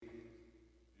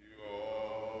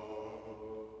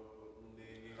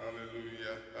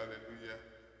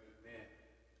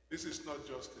This is not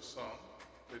just a song,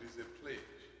 but it's a pledge.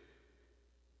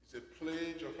 It's a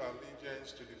pledge of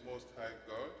allegiance to the Most High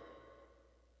God.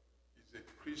 It's a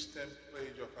Christian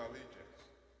pledge of allegiance.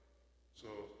 So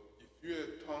if you're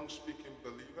a tongue-speaking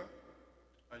believer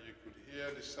and you could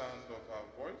hear the sound of our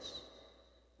voice,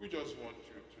 we just want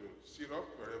you to sit up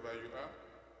wherever you are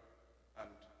and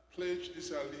pledge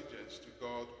this allegiance to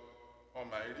God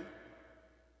Almighty,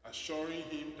 assuring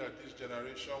Him that this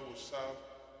generation will serve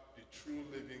the true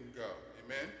living God.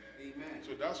 Amen? Amen.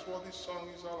 So that's what this song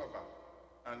is all about.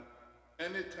 And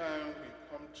anytime we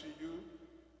come to you,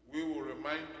 we will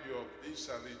remind you of this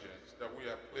allegiance that we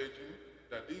are pledging,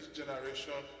 that this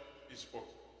generation is for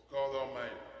God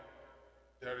Almighty.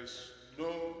 There is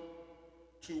no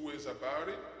two ways about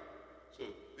it. So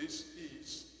this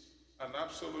is an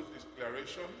absolute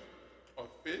declaration of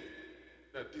faith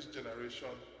that this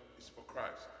generation is for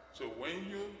Christ. So when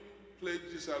you pledge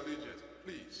this allegiance,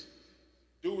 please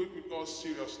do it with all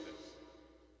seriousness.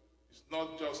 It's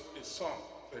not just a song,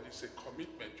 but it's a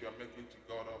commitment you are making to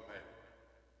God Almighty.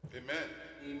 Amen.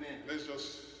 Amen. Let's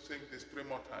just sing this 3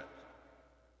 more times.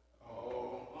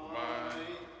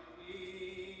 Almighty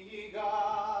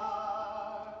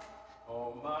God,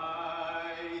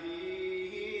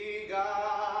 Almighty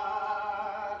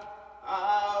God,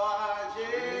 our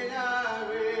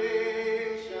generation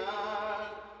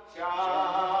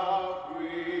shall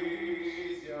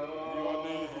praise your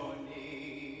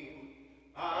name.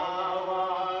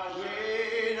 Our generation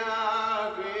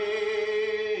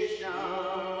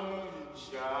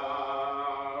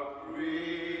shall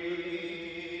praise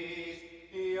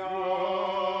your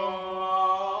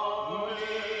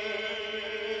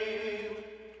name.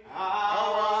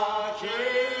 Our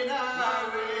generation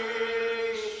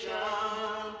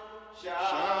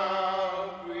shall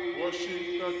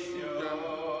praise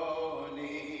your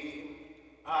name.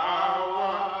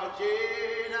 Our generation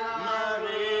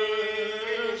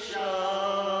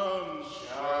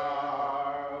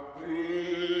shall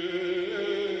praise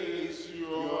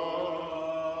your.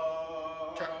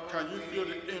 Can you feel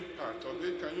the impact of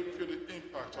it? Can you feel the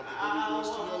impact of the Holy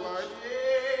Ghost in your life?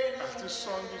 As this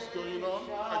song is going on,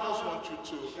 I just want you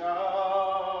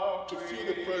to feel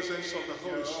the presence of the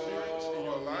Holy Spirit in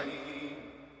your life.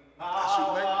 As you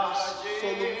make this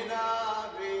solemn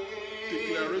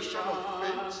declaration of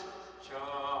faith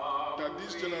that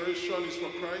this generation is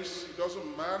for Christ, it doesn't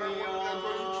matter what they're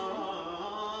going through.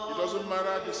 It doesn't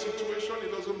matter the situation.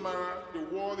 It doesn't matter the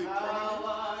world economy.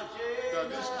 That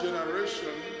this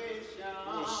generation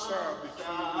will serve the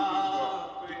true living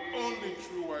God, the only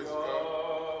true wise God.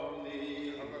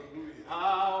 Hallelujah.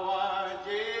 Our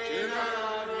generation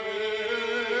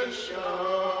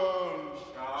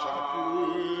shall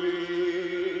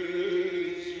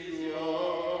praise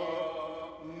your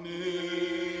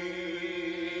name.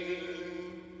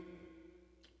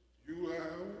 You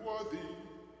are worthy,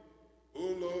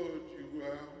 oh Lord, you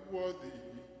are worthy.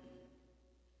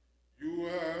 You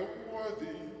are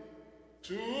worthy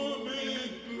to be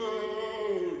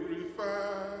glorified.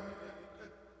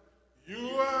 You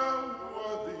are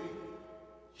worthy,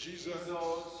 Jesus,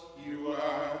 you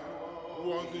are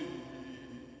worthy.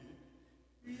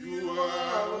 You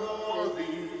are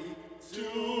worthy to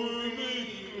be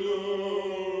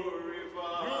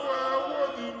glorified. You are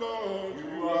worthy, Lord,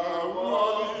 you are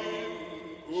worthy.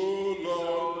 Oh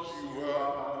Lord, you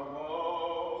are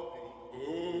worthy.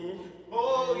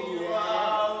 Oh, you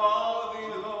are worthy,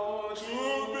 Lord, to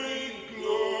be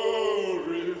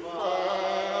glorified.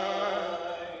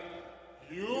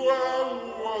 You are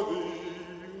worthy,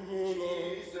 oh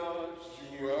Lord,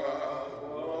 you are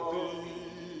worthy.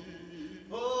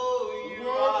 Oh, you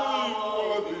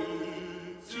Worthy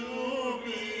to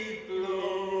be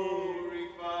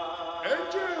glorified.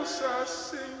 Angels are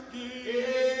singing,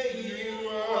 you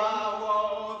are.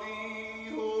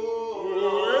 worthy, Oh,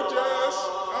 angels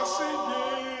are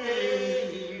singing.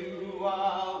 you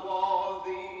are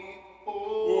worthy,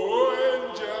 Oh,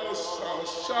 angels are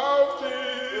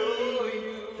shouting,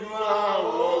 you are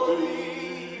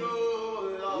worthy.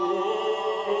 Oh,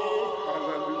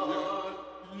 hallelujah.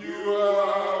 You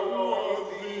are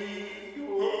worthy,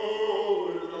 oh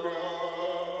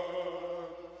Lord.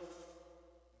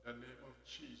 In the name of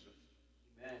Jesus,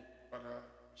 Amen. Father,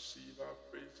 receive our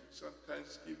praises and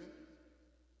thanksgiving.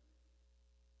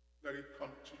 Let it come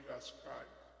to you as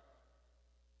Christ.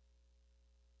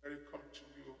 Let it come to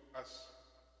you as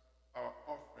our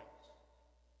offerings.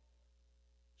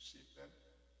 Receive them,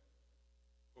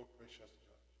 O precious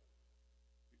God,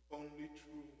 the only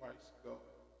true wise God,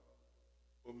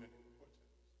 omnipotent,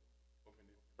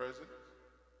 omnipresent, the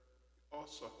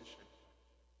all-sufficient,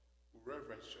 who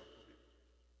reverence your belief.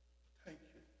 Thank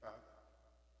you, Father.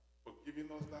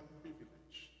 giving us that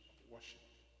privilege of worship.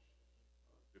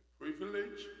 The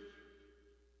privilege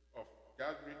of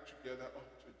gathering together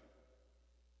unto thee.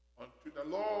 Unto the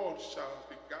Lord shall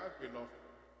the gathering of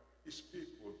his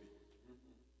people be.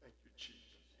 Thank you,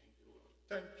 Jesus.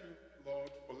 Thank you,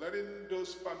 Lord, for letting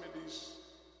those families,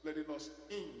 letting us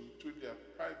into their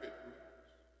private rooms.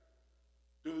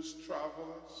 Those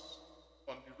travelers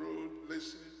on the road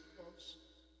listening to us.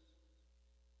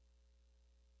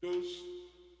 Those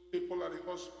people at the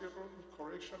hospital, the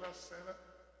correctional center,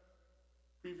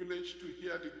 privileged to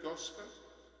hear the gospel.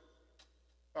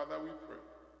 Father, we pray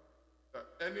that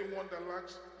anyone that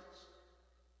lacks peace,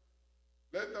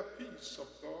 let the peace of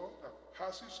God that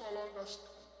passes all understanding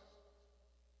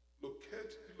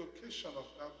locate the location of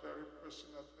that very person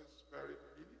at this very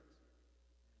minute.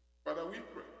 Father, we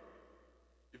pray,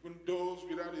 even those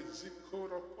without a zip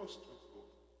code or postal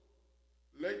code,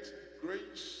 let the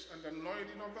grace and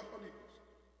anointing of the Holy Ghost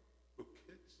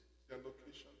locate their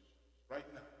location right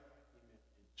now. Amen.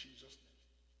 In Jesus'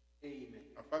 name. Amen.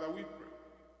 And Father, we pray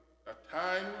that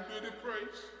time will be the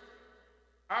praise,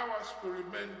 ours will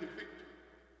remain the victory,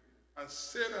 and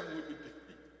Satan will be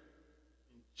defeated.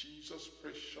 In Jesus'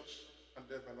 precious and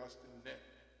everlasting name.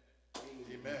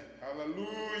 Amen.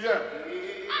 Hallelujah.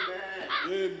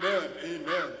 Amen. Amen.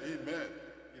 Amen. Amen.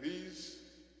 It is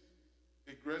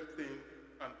a great thing,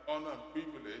 an honor and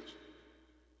privilege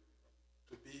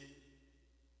to be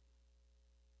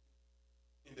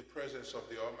in the presence of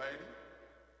the Almighty.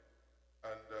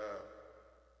 And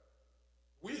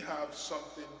we have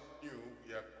something new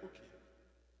we are cooking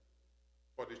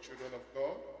for the children of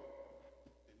God.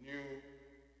 A new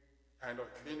kind of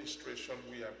ministration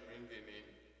we are bringing in.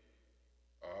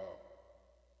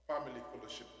 Family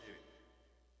fellowship meeting.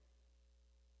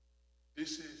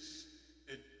 This is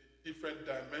a different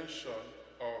dimension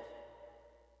of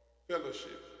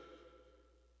fellowship.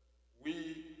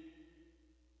 We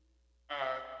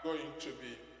are going to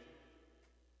be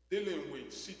dealing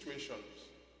with situations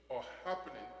or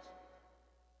happenings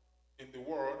in the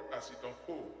world as it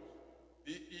unfolds,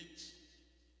 be it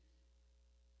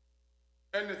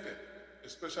anything,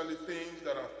 especially things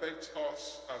that affect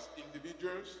us as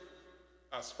individuals,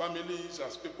 as families,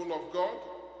 as people of God,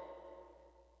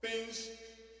 things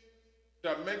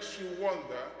that makes you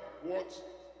wonder, what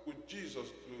would Jesus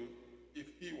do if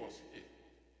he was here?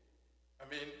 I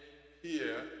mean,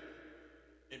 here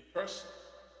in person,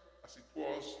 as it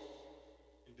was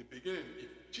in the beginning.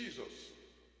 If Jesus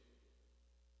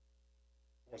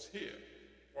was here,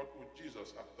 what would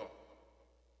Jesus have done?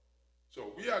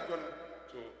 So we are going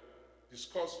to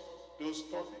discuss those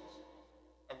topics,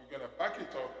 and we're going to back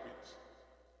it up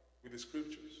with the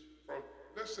scriptures. From,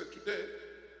 let's say today,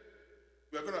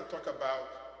 we are going to talk about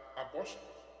abortion.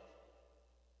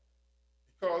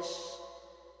 Because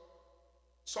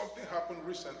something happened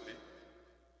recently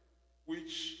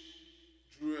which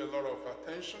drew a lot of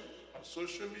attention on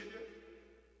social media.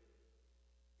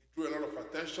 It drew a lot of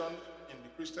attention in the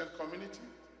Christian community,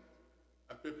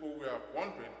 and people were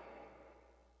wondering,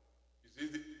 is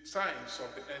this the signs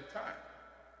of the end time?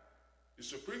 The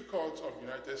Supreme Court of the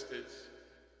United States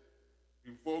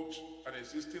revoked an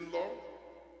existing law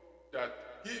that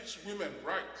gives women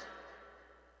right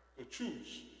to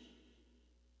choose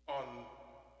on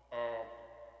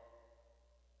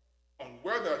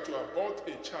whether to abort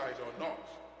a child or not.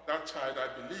 That child, I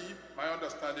believe, my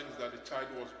understanding is that the child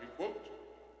was revoked,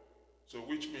 so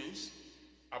which means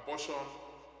abortion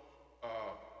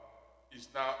is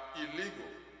now illegal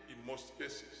in most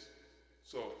cases.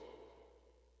 So,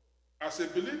 as a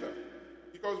believer,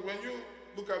 because when you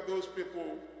look at those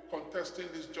people contesting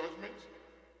this judgment,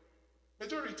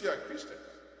 majority are Christians,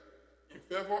 in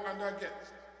favor and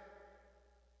against.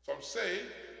 Some say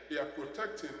they are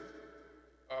protecting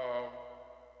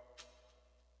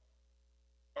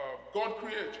God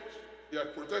creatures. They are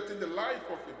protecting the life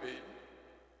of a baby.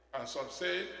 And some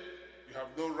say you have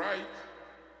no right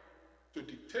to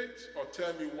dictate or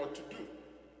tell me what to do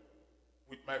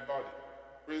with my body.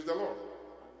 Praise the Lord.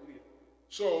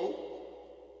 So,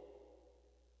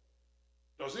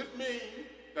 does it mean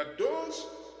that those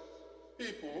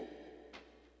people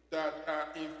that are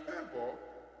in favor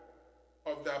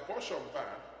of the abortion ban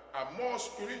are more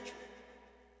spiritual,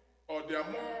 or they are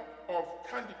more of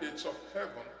candidates of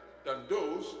heaven than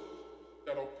those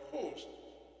that oppose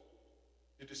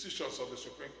the decisions of the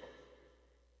Supreme Court?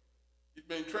 It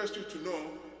may interest you to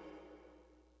know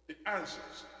the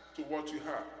answers to what you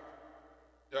have.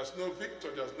 There's no victor,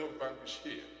 there's no vanquish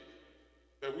here.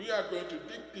 But we are going to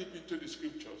dig deep into the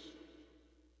scriptures.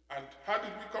 And how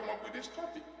did we come up with this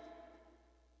topic?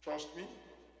 Trust me,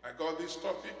 I got this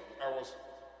topic, I was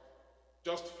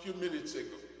just a few minutes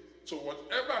ago. So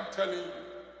whatever I'm telling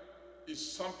you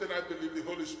is something I believe the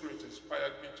Holy Spirit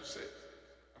inspired me to say.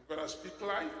 I'm going to speak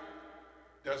live.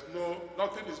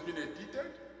 Nothing is being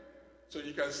edited. So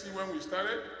you can see when we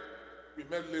started, we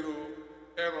made little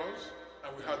errors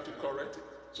and we had to correct it.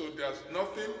 So there's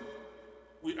nothing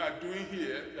we are doing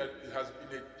here that has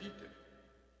been edited.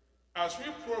 As we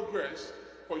progress,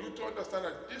 for you to understand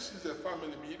that this is a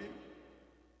family meeting,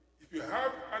 if you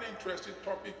have an interesting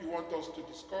topic you want us to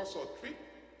discuss or treat,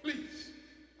 please,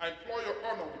 I implore your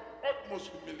honor with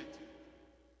utmost humility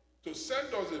to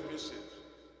send us a message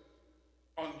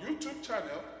on YouTube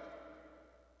channel,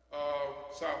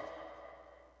 Sir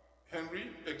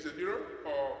Henry Exediro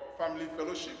or Family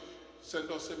Fellowship. Send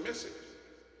us a message.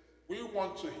 We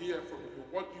want to hear from you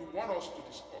what you want us to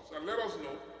discuss, and let us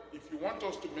know if you want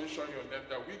us to mention your name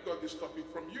that we got this topic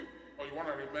from you, or you want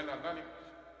to remain anonymous.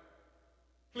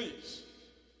 Please,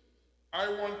 I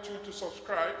want you to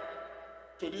subscribe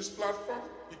to this platform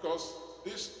because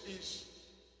this is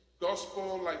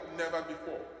gospel like never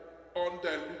before,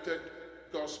 undiluted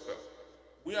gospel.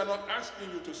 We are not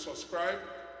asking you to subscribe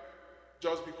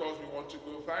just because we want to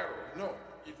go viral. No,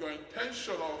 if your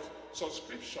intention of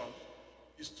subscription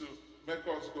is to make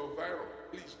us go viral,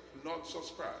 please do not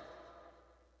subscribe.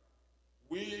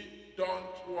 We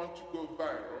don't want to go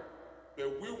viral,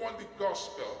 but we want the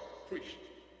gospel preached.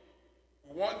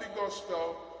 We want the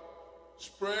gospel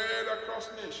spread across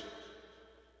nations.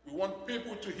 We want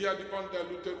people to hear the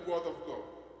undiluted word of God.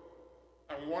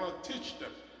 And we want to teach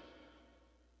them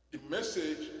the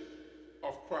message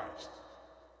of Christ.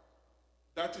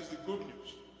 That is the good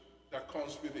news that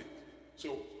comes with it.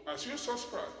 So as you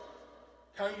subscribe,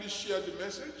 kindly share the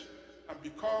message and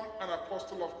become an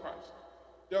apostle of Christ.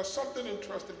 There's something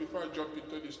interesting before I jump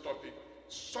into this topic,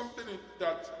 something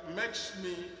that makes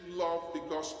me love the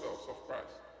Gospels of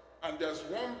Christ. And there's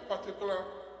one particular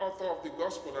author of the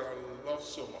Gospel that I love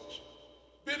so much.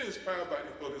 Being inspired by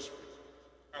the Holy Spirit.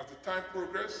 As the time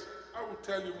progresses, I will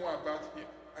tell you more about him.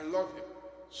 I love him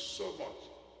so much.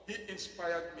 He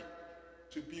inspired me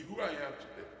to be who I am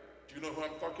today. Do you know who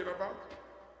I'm talking about?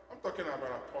 I'm talking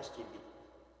about Apostle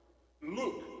Luke.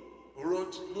 Luke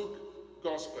wrote Luke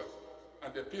Gospel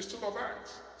and the Epistle of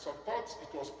Acts. Some thought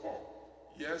it was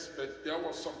Paul. Yes, but there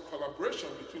was some collaboration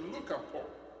between Luke and Paul.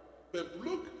 But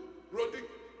Luke wrote the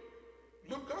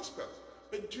Luke Gospel.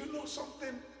 But do you know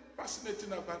something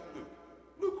fascinating about Luke?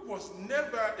 Luke was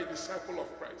never a disciple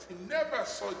of Christ. He never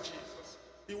saw Jesus.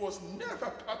 He was never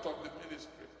part of the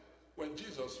ministry when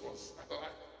Jesus was alive.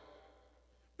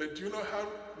 But do you know how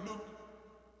Luke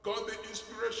got the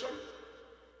inspiration?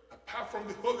 Apart from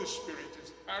the Holy Spirit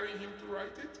inspiring him to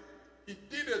write it, he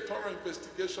did a thorough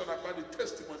investigation about the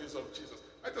testimonies of Jesus.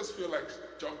 I just feel like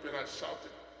jumping and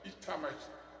shouting each time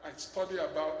I study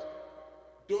about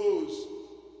those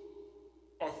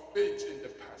of faith in the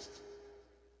past.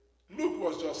 Luke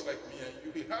was just like me and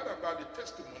you. He heard about the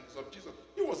testimonies of Jesus.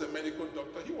 He was a medical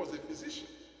doctor. He was a physician.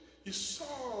 He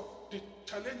saw the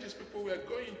challenges people were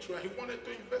going through and he wanted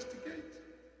to investigate.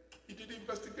 He did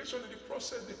investigation in the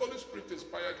process. The Holy Spirit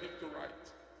inspired him to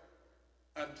write.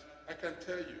 And I can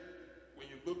tell you,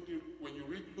 when you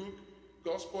read Luke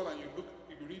Gospel and you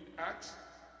read Acts,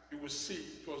 you will see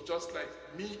it was just like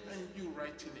me and you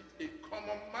writing it. A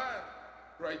common man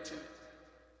writing it.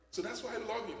 So that's why I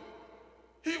love him.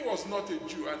 He was not a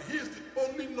Jew, and he is the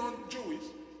only non-Jewish,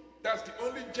 that's the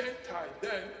only Gentile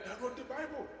then that wrote the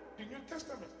Bible, the New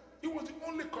Testament. He was the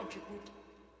only contributor.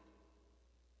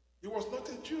 He was not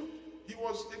a Jew. He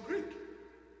was a Greek.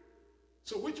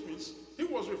 So which means he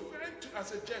was referred to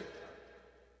as a Gentile.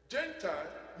 Gentile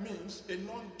means a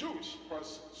non-Jewish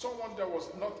person, someone that was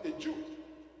not a Jew.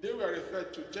 They were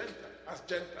referred to as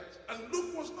Gentiles. And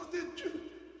Luke was not a Jew,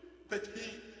 but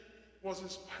he was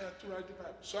inspired to write the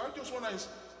Bible. So I just want to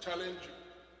challenge you.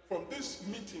 From this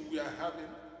meeting we are having,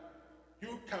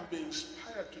 you can be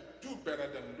inspired to do better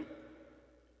than Luke.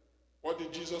 What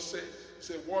did Jesus say? He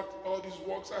said, what all these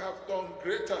works I have done,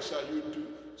 greater shall you do.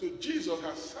 So Jesus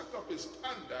has set up a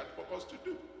standard for us to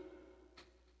do.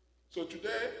 So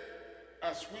today,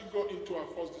 as we go into our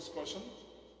first discussion,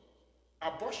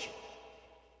 abortion.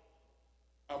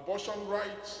 Abortion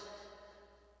rights,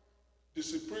 the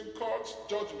Supreme Court's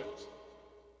judgment.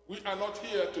 We are not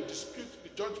here to dispute the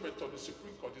judgment of the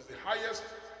Supreme Court. It's the highest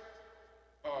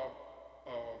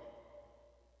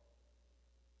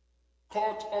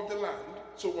court of the land.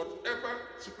 So whatever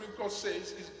Supreme Court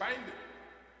says is binding.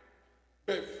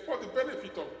 But for the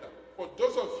benefit of that, for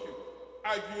those of you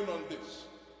arguing on this,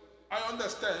 I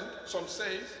understand some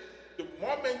says the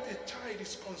moment a child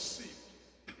is conceived,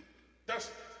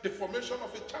 that's the formation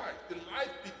of a child. The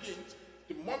life begins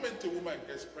the moment a woman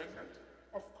gets pregnant.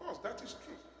 Of course, that is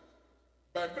true.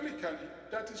 Biblically,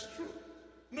 that is true.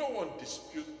 No one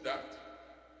disputes that.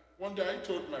 One day I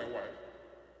told my wife,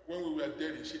 when we were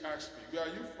dating, she asked me, where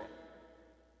are you from?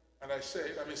 And I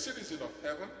said, I'm a citizen of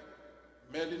heaven,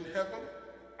 made in heaven,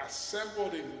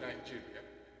 assembled in Nigeria,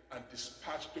 and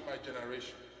dispatched to my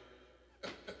generation.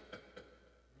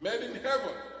 Made in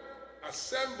heaven,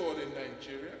 assembled in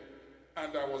Nigeria,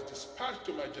 and I was dispatched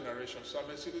to my generation, so I'm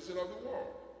a citizen of the world.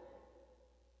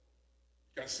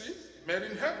 You can see, made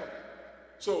in heaven.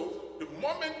 So the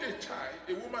moment a child,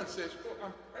 a woman says, oh,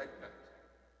 I'm pregnant,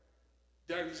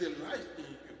 there is a life in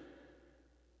you.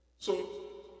 So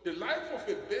the life of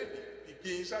a baby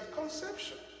begins at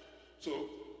conception. So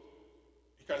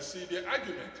you can see the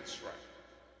argument is right.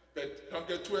 But don't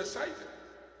get too excited,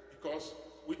 because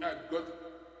we are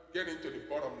getting to the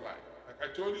bottom line. Like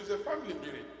I told you, it's a family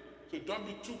meeting. So don't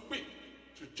be too quick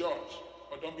to judge,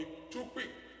 or don't be too quick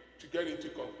to get into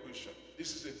conclusion.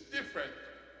 This is a different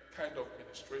kind of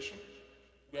ministration.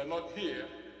 We are not here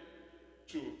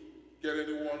to get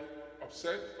anyone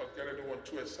upset or get anyone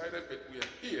too excited, but we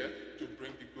are here to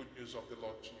bring the good news of the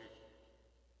Lord to you.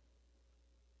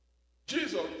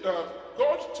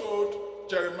 God told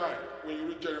Jeremiah, when you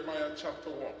read Jeremiah chapter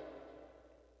 1,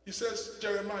 he says,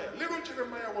 little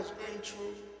Jeremiah was going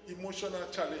through emotional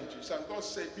challenges, and God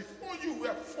said, before you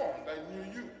were formed, I knew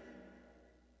you.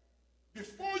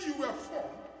 Before you were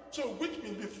formed, so which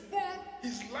means before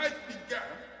his life began,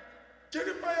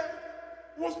 Jeremiah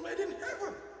was made in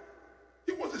heaven.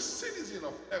 He was a citizen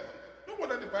of heaven. No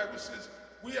wonder the Bible says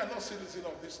we are not citizens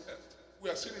of this earth. We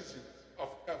are citizens of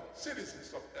heaven,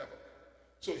 citizens of heaven.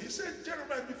 So he said,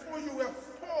 Jeremiah, before you were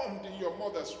formed in your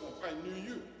mother's womb, I knew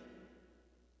you.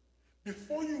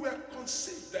 Before you were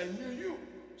conceived, I knew you.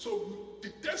 So the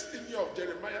destiny of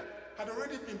Jeremiah had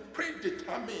already been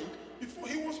predetermined before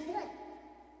he was born.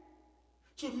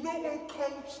 So no one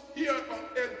comes here on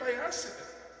earth by accident,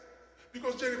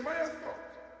 because Jeremiah thought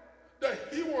that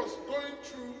he was going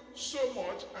through so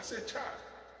much as a child,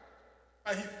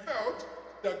 and he felt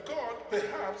that God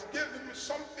perhaps gave him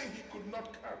something he could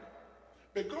not carry.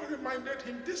 But God reminded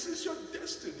him, this is your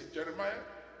destiny, Jeremiah.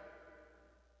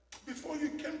 Before you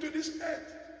came to this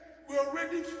earth, we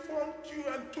already formed you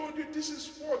and told you this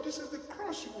is the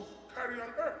cross you will carry on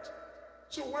earth.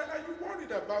 So why are you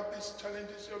worried about these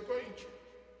challenges you're going through?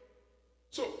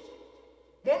 So,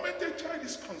 moment a child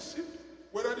is conceived,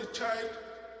 whether the child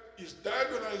is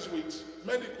diagnosed with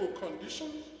medical condition,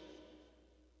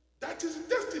 that is the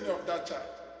destiny of that child.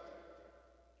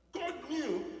 God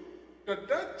knew that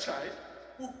that child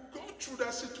would go through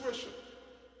that situation.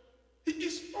 He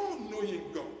is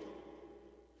all-knowing God.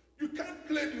 You can't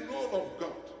play the role of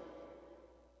God.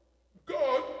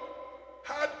 God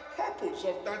had purpose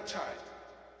of that child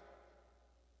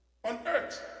on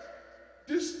earth.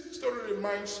 This story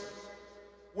reminds me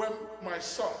when my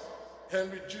son,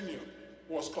 Henry Jr.,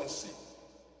 was conceived.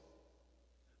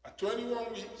 At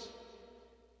 21 weeks,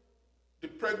 the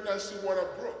pregnancy water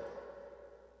broke.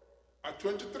 At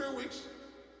 23 weeks,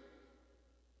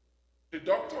 the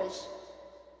doctors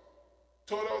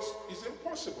told us it's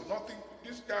impossible. Nothing,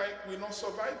 this guy will not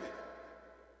survive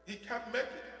it. He can't make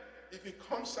it. If he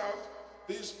comes out,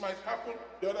 this might happen,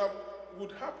 the other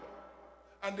would happen.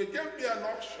 And they gave me an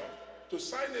option to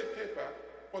sign a paper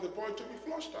for the boy to be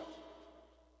flushed out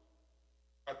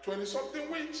at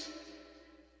 20-something weeks.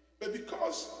 But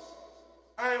because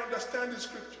I understand the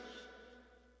scriptures,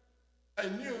 I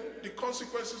knew the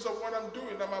consequences of what I'm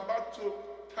doing. I'm about to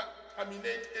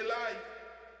terminate a life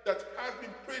that has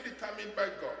been predetermined by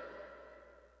God.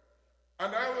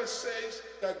 And I always say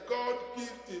that God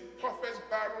gives the toughest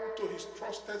battle to his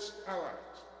trusted allies.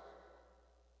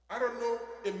 I don't know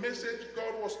a message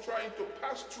God was trying to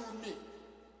pass through me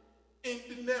in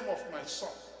the name of my son.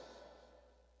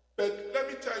 But let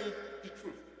me tell you the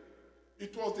truth.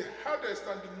 It was the hardest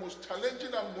and the most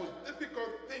challenging and most difficult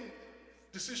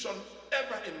decision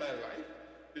ever in my life.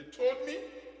 They told me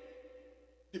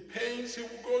the pains he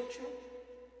would go through,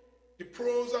 the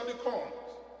pros and the cons.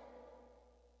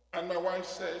 And my wife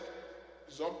said,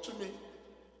 it's up to me.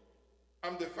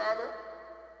 I'm the father.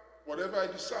 Whatever I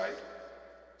decide,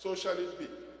 so shall it be.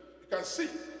 You can see,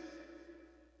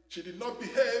 she did not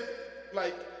behave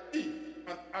like Eve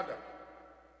and Adam.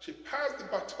 She passed the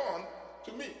baton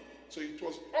to me. So it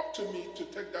was up to me to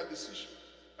take that decision.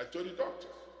 I told the doctor,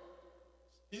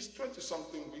 he's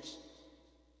 20-something weeks.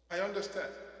 I understand.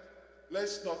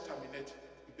 Let's not terminate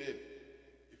the baby.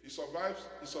 If he survives,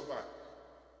 he survives.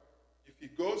 If he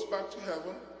goes back to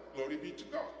heaven, glory be to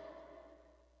God.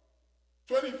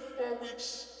 24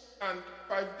 weeks and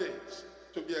 5 days,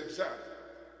 to be exact.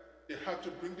 They had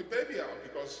to bring the baby out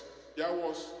because there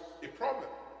was a problem.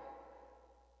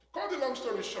 Cut the long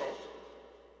story short,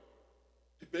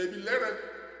 the baby later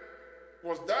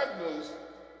was diagnosed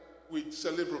with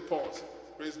cerebral palsy.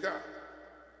 Praise God.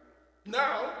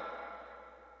 Now,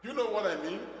 you know what I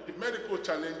mean? The medical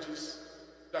challenges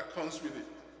that comes with it.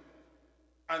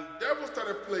 And devil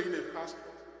started playing a fastball.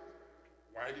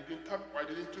 Why didn't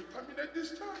you terminate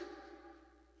this child?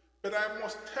 But I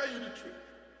must tell you the truth.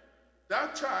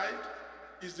 That child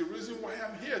is the reason why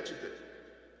I'm here today.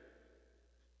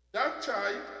 That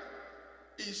child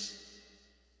is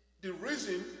the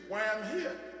reason why I'm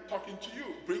here talking to you,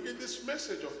 bringing this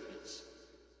message of peace.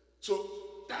 So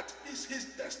that is his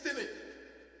destiny.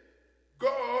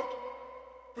 God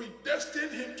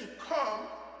predestined him to come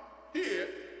here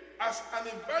as an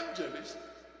evangelist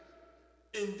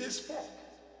in this form.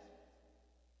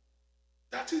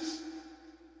 That is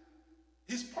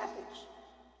his purpose.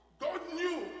 God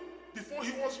knew before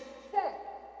he was born.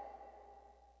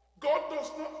 God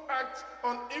does not act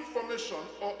on information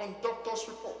or on doctor's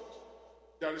report.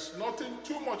 There is nothing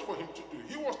too much for him to do.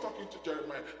 He was talking to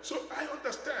Jeremiah. So I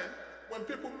understand when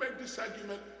people make this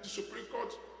argument, the Supreme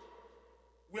Court,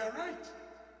 we are right,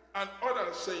 and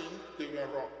others saying they were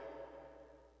wrong.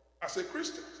 As a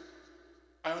Christian,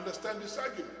 I understand this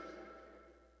argument,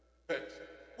 but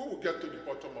we will get to the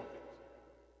bottom of it.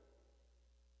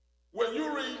 When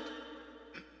you read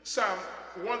Psalm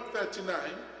 139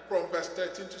 from verse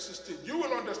 13 to 16, you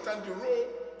will understand the role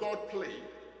God played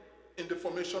in the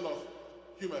formation of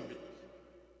human beings,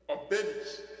 of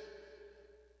babies.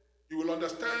 You will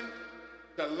understand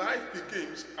that life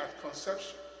begins at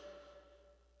conception.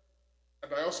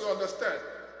 And I also understand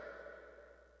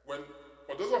when,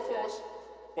 for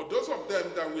those of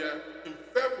them that were in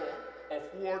favor of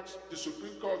what the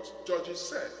Supreme Court judges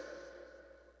said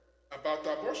about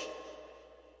abortion,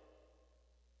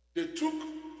 they took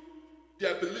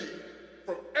their belief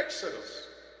from Exodus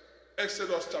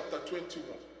chapter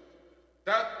 21.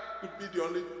 That could be the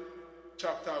only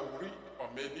chapter I will read, or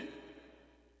maybe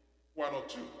one or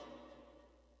two.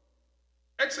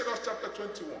 Exodus chapter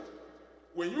 21.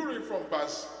 When you read from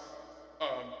verse,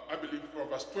 I believe from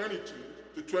verse 22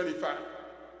 to 25,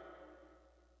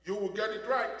 you will get it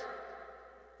right.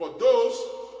 For those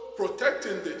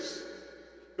protecting this.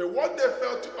 But what they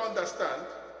failed to understand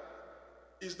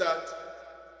is that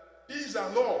these are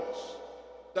laws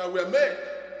that were made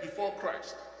before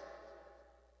Christ.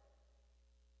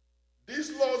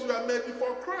 These laws were made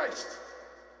before Christ.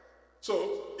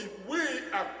 So if we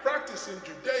are practicing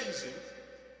Judaism,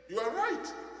 you are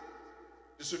right.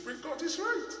 The Supreme Court is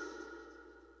right.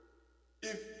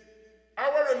 If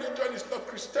our religion is not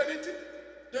Christianity,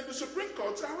 then the Supreme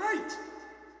Courts are right.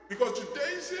 Because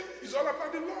Judaism is all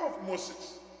about the law of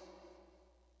Moses.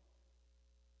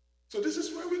 So this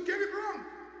is where we get it wrong.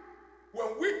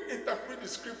 When we interpret the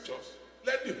scriptures,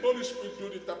 let the Holy Spirit do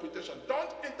the interpretation. Don't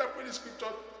interpret the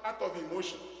scripture out of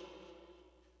emotion.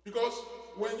 Because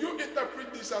when you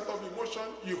interpret this out of emotion,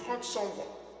 you hurt someone.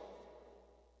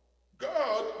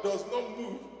 God does not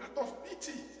move out of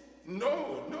pity.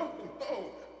 No.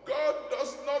 God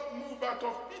does not move out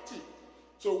of pity.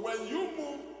 So when you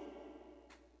move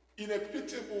in a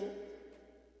pitiable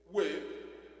way,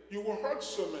 you will hurt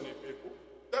so many people.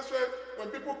 That's why when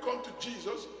people come to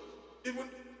Jesus, even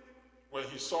when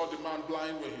he saw the man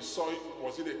blind, when he saw it,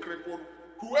 was it a cripple,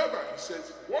 whoever, he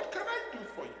says, what can I do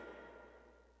for you?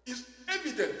 It's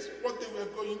evident what they were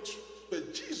going through.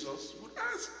 But Jesus would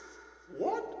ask,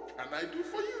 what can I do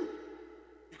for you?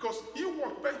 Because he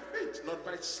walked by faith, not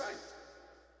by sight.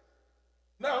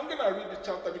 Now I'm going to read the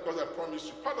chapter because I promised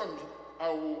you. Pardon me, I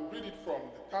will read it from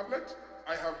the tablet.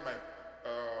 I have my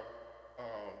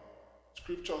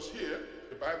scriptures here,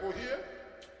 the Bible here,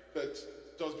 but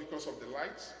just because of the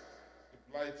light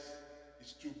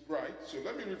is too bright. So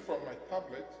let me read from my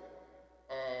tablet.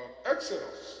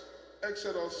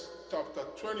 Exodus chapter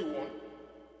 21,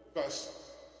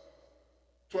 verse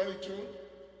 22.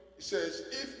 It says,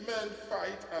 if men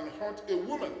fight and hurt a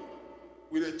woman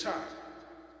with a child,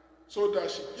 so that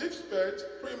she gives birth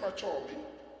prematurely,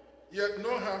 yet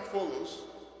no harm follows,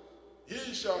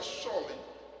 he shall surely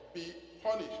be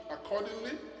punished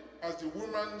accordingly as the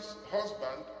woman's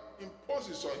husband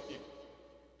imposes on him.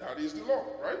 That is the law,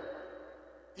 right?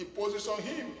 Imposes on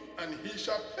him, and he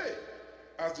shall pay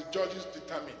as the judges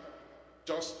determine,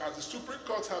 just as the Supreme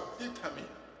Courts have determined.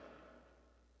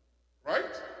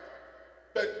 Right?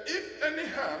 But if any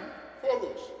harm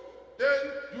follows, then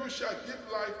you shall give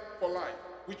life for life.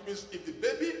 Which means if the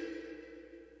baby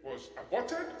was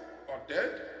aborted or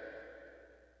dead,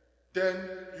 then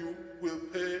you will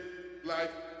pay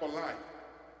life for life.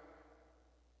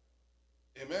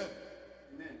 Amen.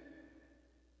 Amen.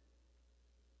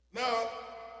 Now,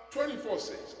 24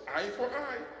 says, eye for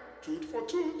eye, tooth for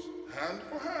tooth, hand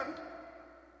for hand,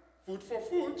 foot for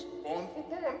foot, bone for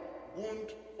bone, wound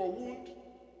for wound,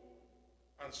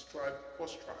 and stripe for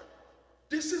stripe.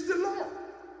 This is the law.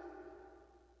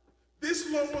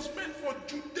 This law was meant for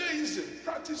Judaism,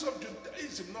 practice of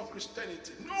Judaism, not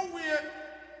Christianity. Nowhere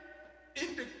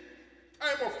in the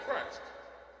time of Christ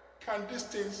can these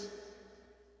things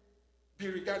be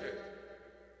regarded.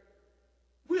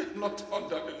 We are not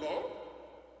under the law.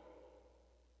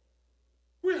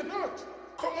 We are not.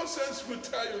 Common sense will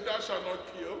tell you thou shalt not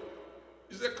kill.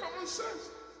 It's a common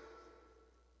sense.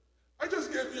 I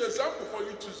just gave you an example for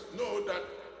you to know that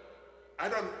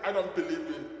I don't believe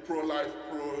in pro-life,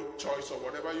 pro-choice, or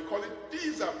whatever you call it.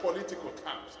 These are political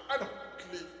terms.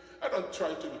 I don't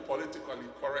try to be politically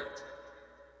correct.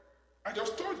 I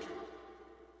just told you.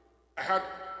 I had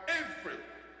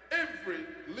every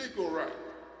legal right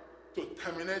to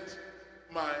terminate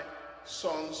my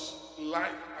son's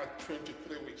life at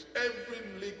 23 weeks.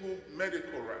 Every legal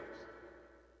medical right.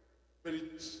 But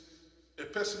it's a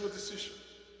personal decision.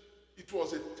 It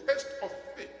was a test of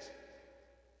faith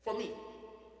for me.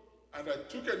 And I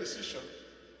took a decision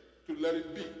to let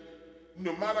it be.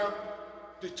 No matter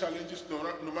the challenges,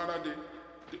 no matter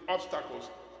the obstacles,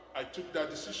 I took that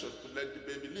decision to let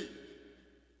the baby live.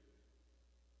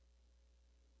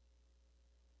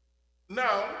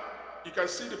 Now, you can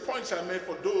see the points I made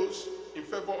for those in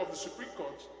favor of the Supreme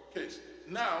Court case.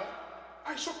 Now,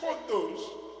 I support those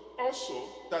also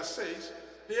that says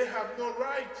they have no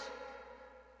right.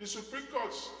 The Supreme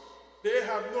Courts, they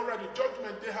have no right. The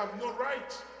judgment, they have no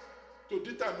right to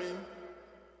determine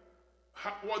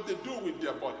what they do with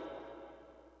their body.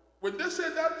 When they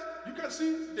say that, you can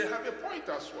see they have a point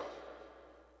as well.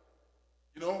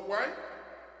 You know why?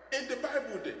 In the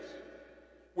Bible days,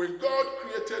 when God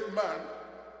created man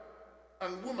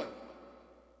and woman,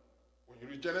 when you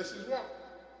read Genesis 1,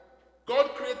 God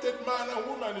created man and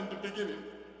woman in the beginning,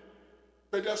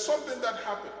 but there's something that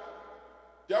happened.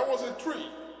 There was a tree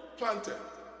planted.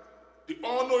 The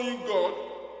all-knowing God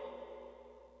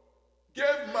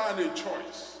gave man a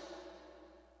choice.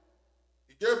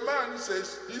 He gave man, he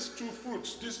says, these two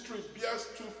fruits, this tree bears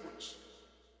two fruits.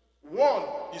 One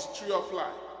is tree of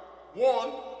life.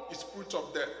 One is fruit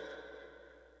of death.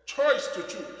 Choice to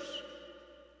choose.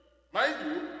 Mind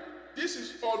you, this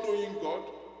is all-knowing God.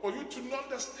 For you to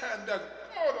understand that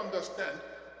God understands,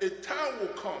 a time will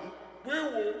come where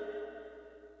we will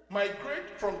migrate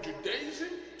from Judaism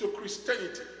to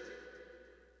Christianity.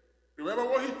 Remember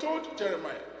what he told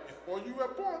Jeremiah? Before you were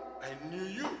born, I knew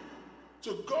you.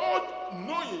 So God,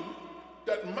 knowing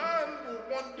that man will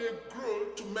one day grow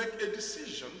to make a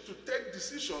decision, to take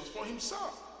decisions for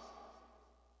himself,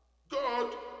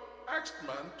 God asked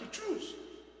man to choose.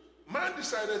 Man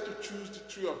decided to choose the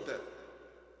tree of death.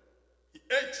 He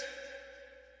ate.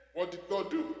 What did God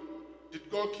do? Did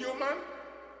God kill man?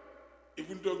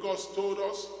 Even though God told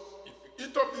us, if you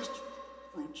eat of this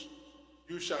fruit,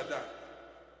 you shall die.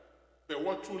 But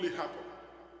what truly happened?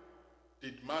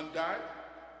 Did man die?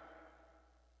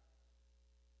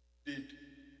 Did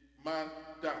man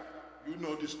die? You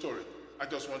know the story. I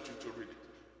just want you to read it.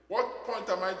 What point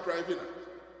am I driving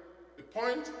at? The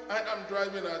point I am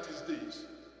driving at is this.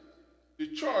 The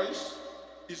choice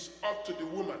is up to the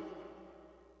woman.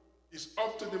 It's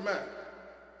up to the man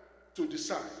to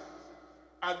decide.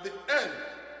 At the end,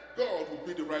 God will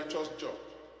be the righteous judge.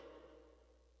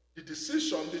 The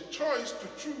decision, the choice to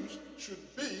choose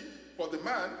should be for the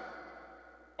man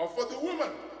or for the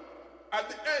woman. At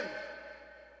the end,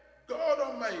 God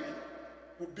Almighty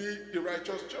will be the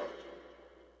righteous judge.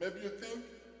 Maybe you think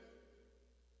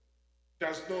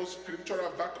there's no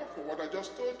scriptural backup for what I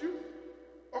just told you.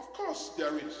 Of course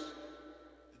there is.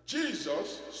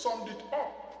 Jesus summed it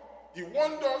up. He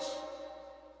warned us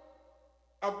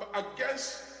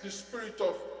against the spirit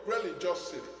of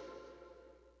religiosity.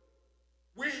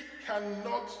 We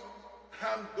cannot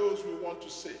harm those we want to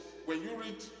save. When you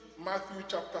read Matthew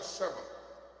chapter 7,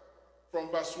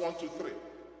 from verse 1 to 3,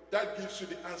 that gives you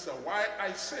the answer why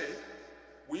I say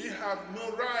we have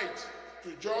no right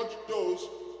to judge those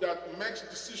that make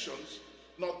decisions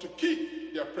not to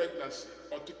keep their pregnancy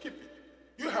or to keep it.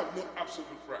 You have no absolute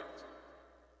right.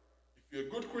 If you're a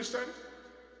good Christian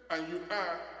and you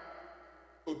are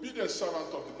obedient servant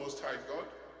of the Most High God,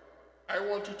 I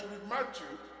want you to read Matthew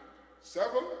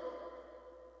 7,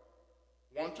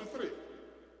 1 to 3.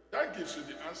 That gives you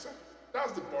the answer.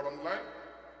 That's the bottom line.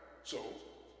 So,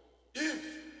 if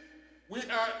we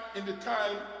are in the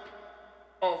time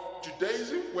of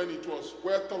Judaism, when it was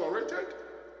well tolerated,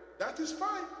 that is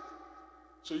fine.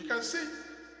 So you can see.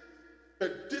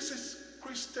 But this is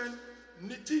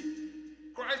Christianity,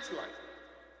 Christ-like.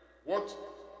 What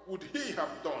would he have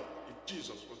done if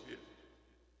Jesus was here?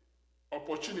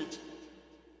 Opportunity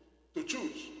to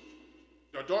choose.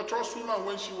 The adulterous woman,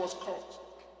 when she was caught,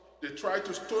 they tried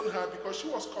to stone her because she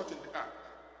was caught in the act.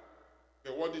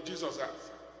 But what did Jesus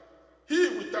ask?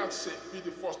 He without sin be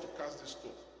the first to cast the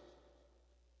stone.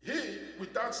 He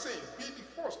without sin be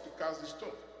the first to cast the stone.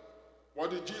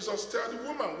 What did Jesus tell the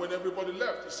woman when everybody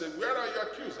left? He said, where are your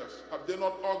accusers? Have they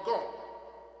not all gone?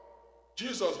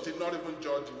 Jesus did not even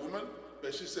judge the woman,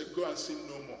 but she said, go and sin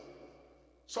no more.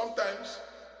 Sometimes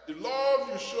the love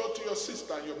you show to your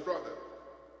sister and your brother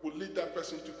will lead that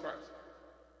person to Christ.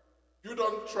 You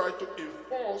don't try to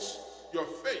enforce your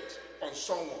faith on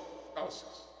someone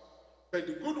else's. But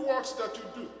the good works that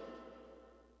you do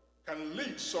can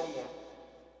lead someone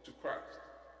to Christ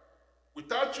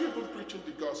without you even preaching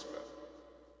the gospel.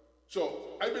 So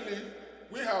I believe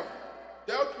we have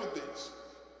dealt with this.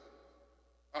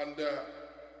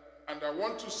 And I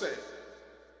want to say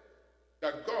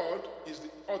that God is the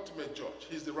ultimate judge.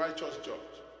 He's the righteous judge.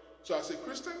 So as a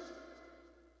Christian,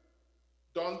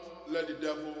 don't let the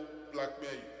devil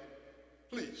blackmail you.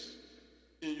 Please,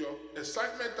 in your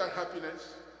excitement and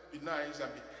happiness, be nice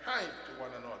and be kind to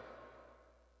one another.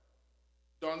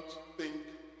 Don't think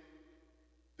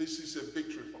this is a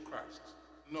victory for Christ.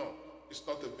 No, it's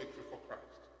not a victory for Christ.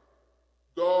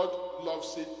 God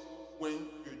loves it when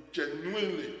you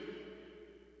genuinely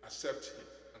accept him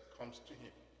and comes to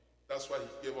him. That's why he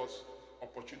gave us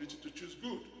opportunity to choose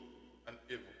good and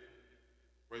evil.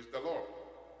 Praise the Lord.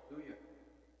 Hallelujah.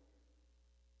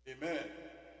 Amen.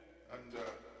 And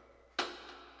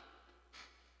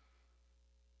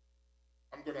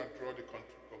I'm going to draw the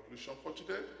conclusion for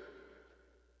today.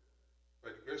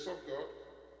 By the grace of God,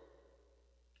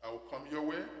 I will come your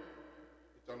way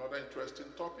with another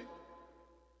interesting topic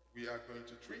we are going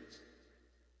to treat.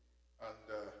 And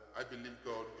I believe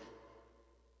God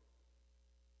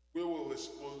will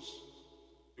expose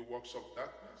the works of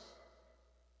darkness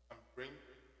and bring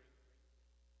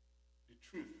the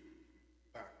truth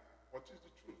back. What is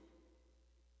the truth?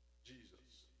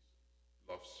 Jesus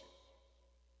loves you.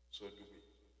 So do we.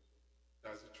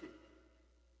 That's the truth.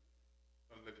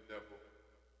 Don't let the devil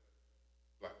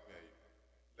blackmail you.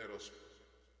 Let us pray.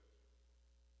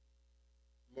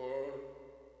 Lord,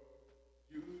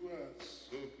 you are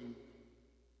so good.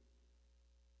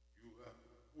 You are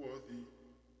worthy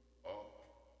of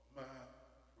my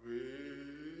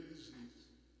praises.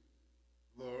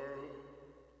 Lord,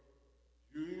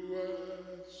 you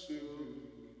are so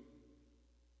good.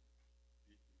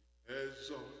 Be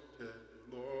exalted,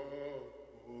 Lord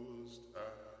Most High.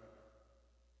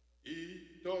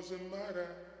 It doesn't matter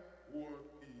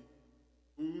what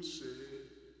people say.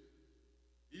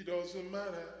 It doesn't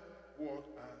matter what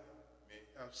I may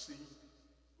have seen.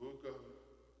 Oh God,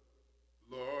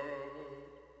 Lord,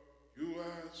 you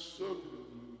are so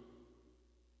good.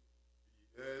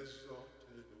 Be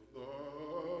exalted, O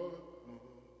Lord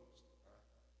Most High.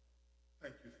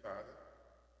 Thank you, Father.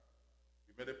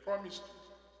 You made a promise to us.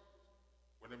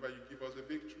 Whenever you give us a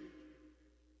victory,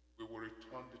 we will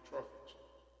return the trophy to you.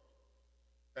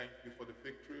 Thank you for the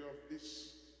victory of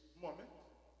this moment.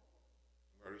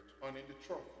 We're returning the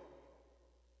trophy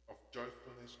of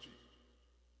joyfulness to you.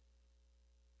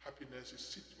 Happiness is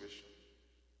situation.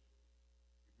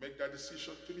 You make that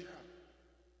decision to be happy,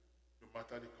 no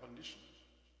matter the condition.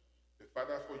 But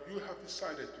Father, for you have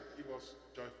decided to give us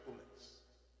joyfulness,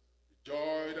 the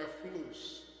joy that flows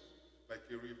like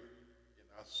a river in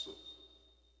our soul.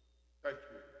 Thank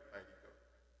you, mighty God.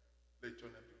 Let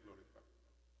your name be glorified.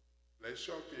 Bless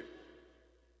your people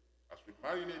as we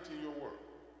marinate in your word.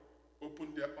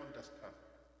 Open their understanding.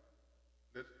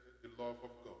 Let the love of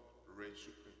God reign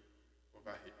supreme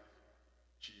over him.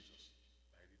 Jesus'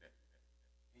 mighty name.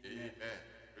 Amen.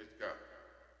 Praise God.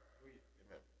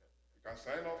 Amen. You can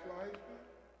sign off live.